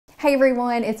Hey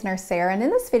everyone, it's Nurse Sarah, and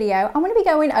in this video, I'm going to be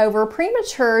going over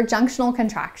premature junctional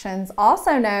contractions,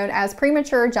 also known as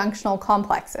premature junctional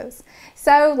complexes.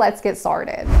 So let's get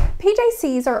started.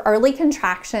 PJCs are early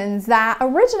contractions that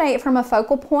originate from a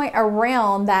focal point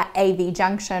around that AV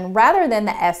junction rather than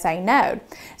the SA node.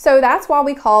 So that's why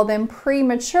we call them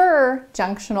premature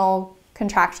junctional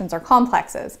contractions or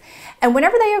complexes. And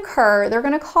whenever they occur, they're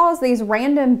going to cause these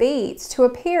random beats to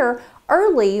appear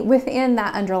early within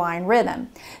that underlying rhythm.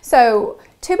 So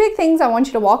two big things I want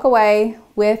you to walk away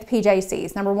with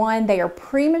PJCs. Number one, they are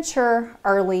premature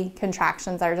early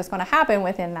contractions that are just going to happen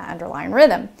within that underlying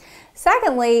rhythm.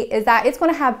 Secondly, is that it's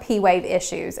going to have P-wave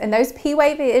issues, and those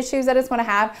P-wave issues that it's going to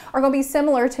have are going to be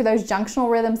similar to those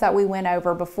junctional rhythms that we went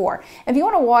over before. If you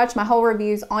want to watch my whole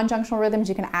reviews on junctional rhythms,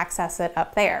 you can access it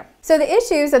up there. So the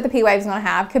issues that the P-wave is going to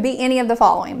have could be any of the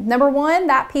following. Number one,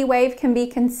 that P-wave can be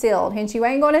concealed, hence you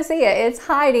ain't going to see it. It's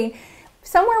hiding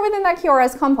somewhere within that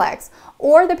QRS complex.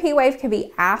 Or the P-wave could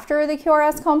be after the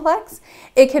QRS complex.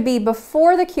 It could be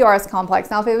before the QRS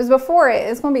complex. Now, if it was before it,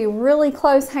 it's going to be really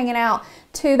close hanging out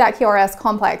to that QRS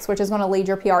complex, which is going to lead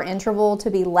your PR interval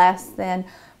to be less than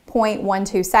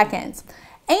 0.12 seconds.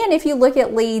 And if you look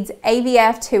at leads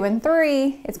AVF 2 and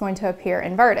 3, it's going to appear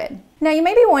inverted. Now you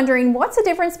may be wondering, what's the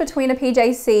difference between a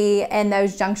PJC and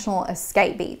those junctional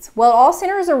escape beats? Well, it all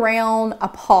centers around a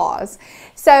pause.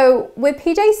 So with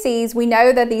PJCs, we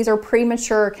know that these are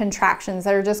premature contractions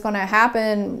that are just going to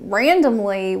happen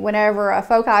randomly whenever a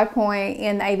foci point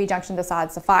in the AV junction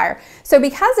decides to fire. So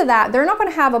because of that, they're not going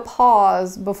to have a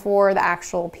pause before the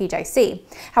actual PJC.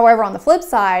 However, on the flip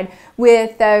side,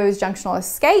 with those junctional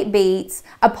escape beats,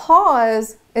 a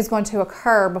pause is going to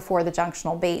occur before the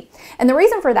junctional beat. And the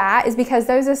reason for that is because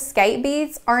those escape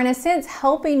beats are in a sense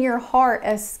helping your heart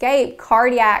escape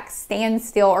cardiac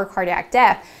standstill or cardiac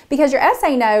death, because your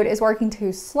SA node is working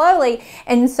too slowly,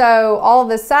 and so all of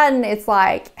a sudden it's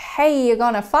like, hey, you're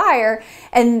gonna fire,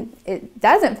 and it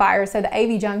doesn't fire, so the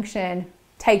AV junction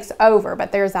takes over,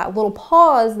 but there's that little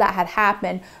pause that had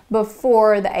happened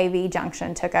before the AV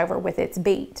junction took over with its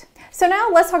beat. So now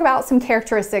let's talk about some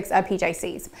characteristics of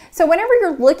PJCs. So whenever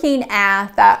you're looking at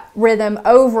that rhythm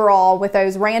overall with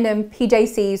those random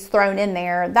PJCs thrown in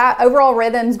there, that overall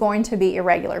rhythm is going to be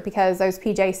irregular because those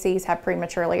PJCs have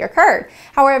prematurely occurred.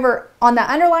 However, on the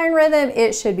underlying rhythm,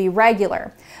 it should be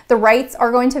regular. The rates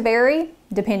are going to vary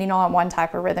depending on what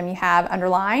type of rhythm you have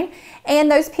underlying, and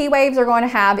those P waves are going to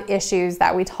have issues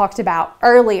that we talked about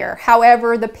earlier.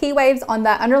 However, the P waves on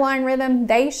the underlying rhythm,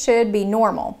 they should be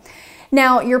normal.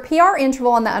 Now, your PR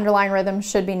interval on the underlying rhythm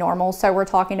should be normal, so we're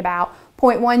talking about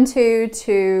 0.12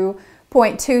 to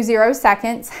 0.20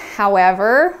 seconds.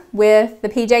 However, with the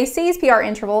PJC's PR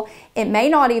interval, it may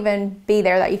not even be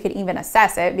there that you could even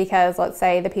assess it, because let's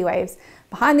say the P waves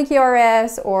behind the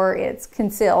QRS or it's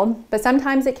concealed, but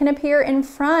sometimes it can appear in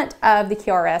front of the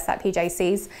QRS at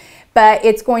PJCs, but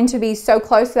it's going to be so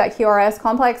close to that QRS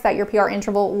complex that your PR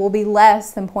interval will be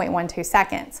less than 0.12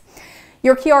 seconds.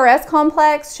 Your QRS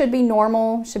complex should be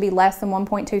normal, should be less than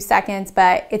 1.2 seconds,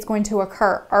 but it's going to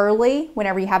occur early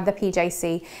whenever you have the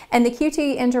PJC, and the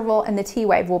QT interval and the T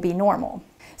wave will be normal.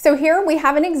 So here we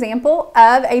have an example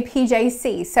of a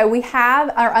PJC. So we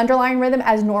have our underlying rhythm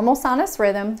as normal sinus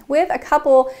rhythm with a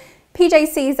couple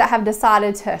PJCs that have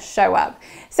decided to show up.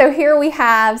 So here we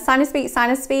have sinus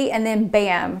beat, and then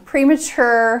bam,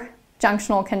 premature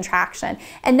junctional contraction.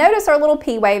 And notice our little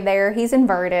P wave there, he's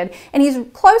inverted, and he's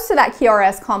close to that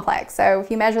QRS complex. So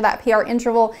if you measure that PR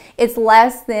interval, it's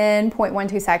less than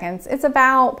 0.12 seconds. It's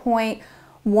about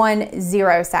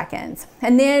 0.10 seconds.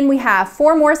 And then we have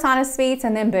 4 more sinus beats,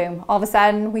 and then boom, all of a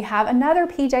sudden we have another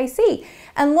PJC.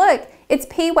 And look, its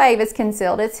P wave is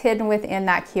concealed. It's hidden within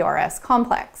that QRS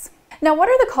complex. Now, what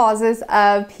are the causes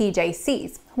of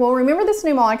PJCs? Well, remember this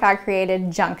mnemonic I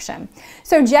created, junction.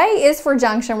 So J is for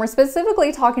junction. We're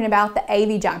specifically talking about the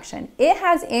AV junction. It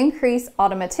has increased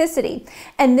authomaticity,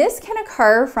 and this can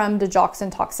occur from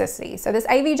digoxin toxicity. So this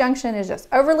AV junction is just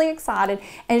overly excited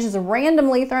and is just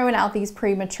randomly throwing out these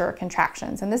premature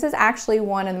contractions. And this is actually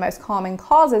one of the most common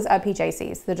causes of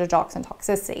PJCs, the digoxin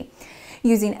toxicity.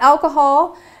 Using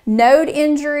alcohol, node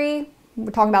injury, we're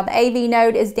talking about the AV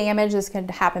node is damaged. This could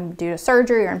happen due to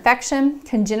surgery or infection,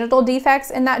 congenital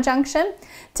defects in that junction,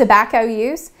 tobacco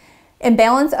use,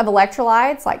 imbalance of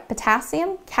electrolytes like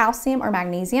potassium, calcium, or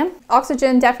magnesium,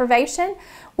 oxygen deprivation,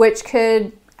 which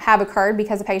could have occurred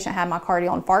because the patient had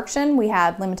myocardial infarction. We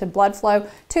had limited blood flow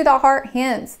to the heart,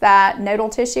 hence that nodal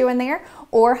tissue in there,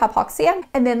 or hypoxia.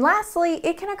 And then lastly,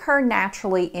 it can occur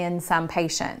naturally in some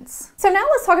patients. So now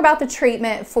let's talk about the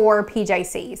treatment for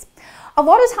PJCs. A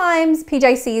lot of times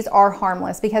PJCs are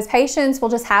harmless because patients will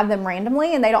just have them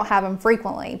randomly and they don't have them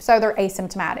frequently, so they're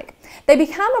asymptomatic. They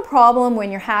become a problem when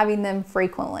you're having them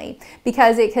frequently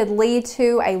because it could lead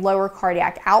to a lower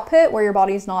cardiac output where your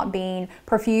body's not being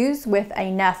perfused with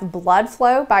enough blood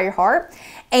flow by your heart,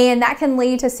 and that can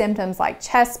lead to symptoms like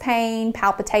chest pain,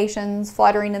 palpitations,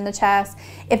 fluttering in the chest.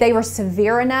 If they were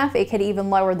severe enough, it could even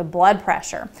lower the blood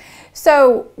pressure.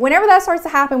 So whenever that starts to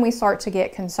happen, we start to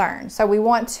get concerned. So we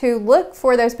want to look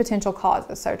for those potential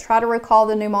causes. So try to recall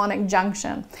the mnemonic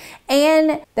junction.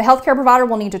 And the healthcare provider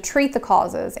will need to treat the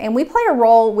causes. And we play a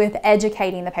role with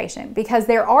educating the patient because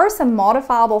there are some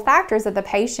modifiable factors that the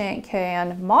patient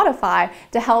can modify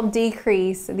to help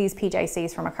decrease these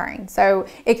PJCs from occurring. So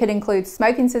it could include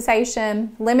smoking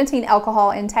cessation, limiting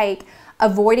alcohol intake,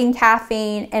 avoiding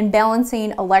caffeine, and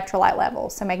balancing electrolyte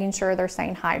levels. So making sure they're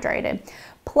staying hydrated.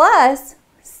 Plus,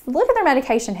 look at their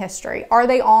medication history. Are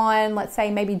they on, let's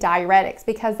say, maybe diuretics?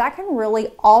 Because that can really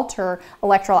alter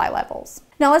electrolyte levels.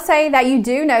 Now, let's say that you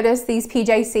do notice these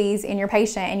PJCs in your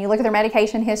patient and you look at their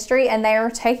medication history and they're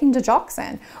taking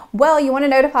digoxin. Well, you want to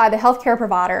notify the healthcare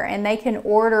provider and they can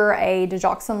order a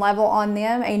digoxin level on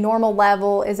them. A normal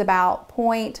level is about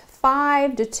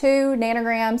 0.5 to 2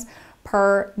 nanograms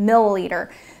per milliliter.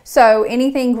 So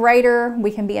anything greater,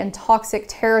 we can be in toxic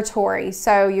territory.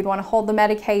 So you'd want to hold the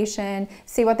medication,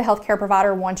 see what the healthcare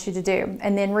provider wants you to do.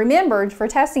 And then remember, for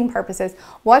testing purposes,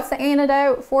 what's the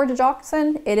antidote for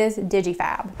digoxin? It is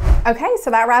DigiFab. Okay, so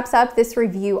that wraps up this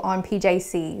review on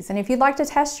PJCs. And if you'd like to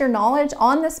test your knowledge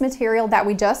on this material that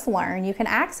we just learned, you can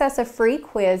access a free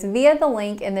quiz via the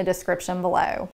link in the description below.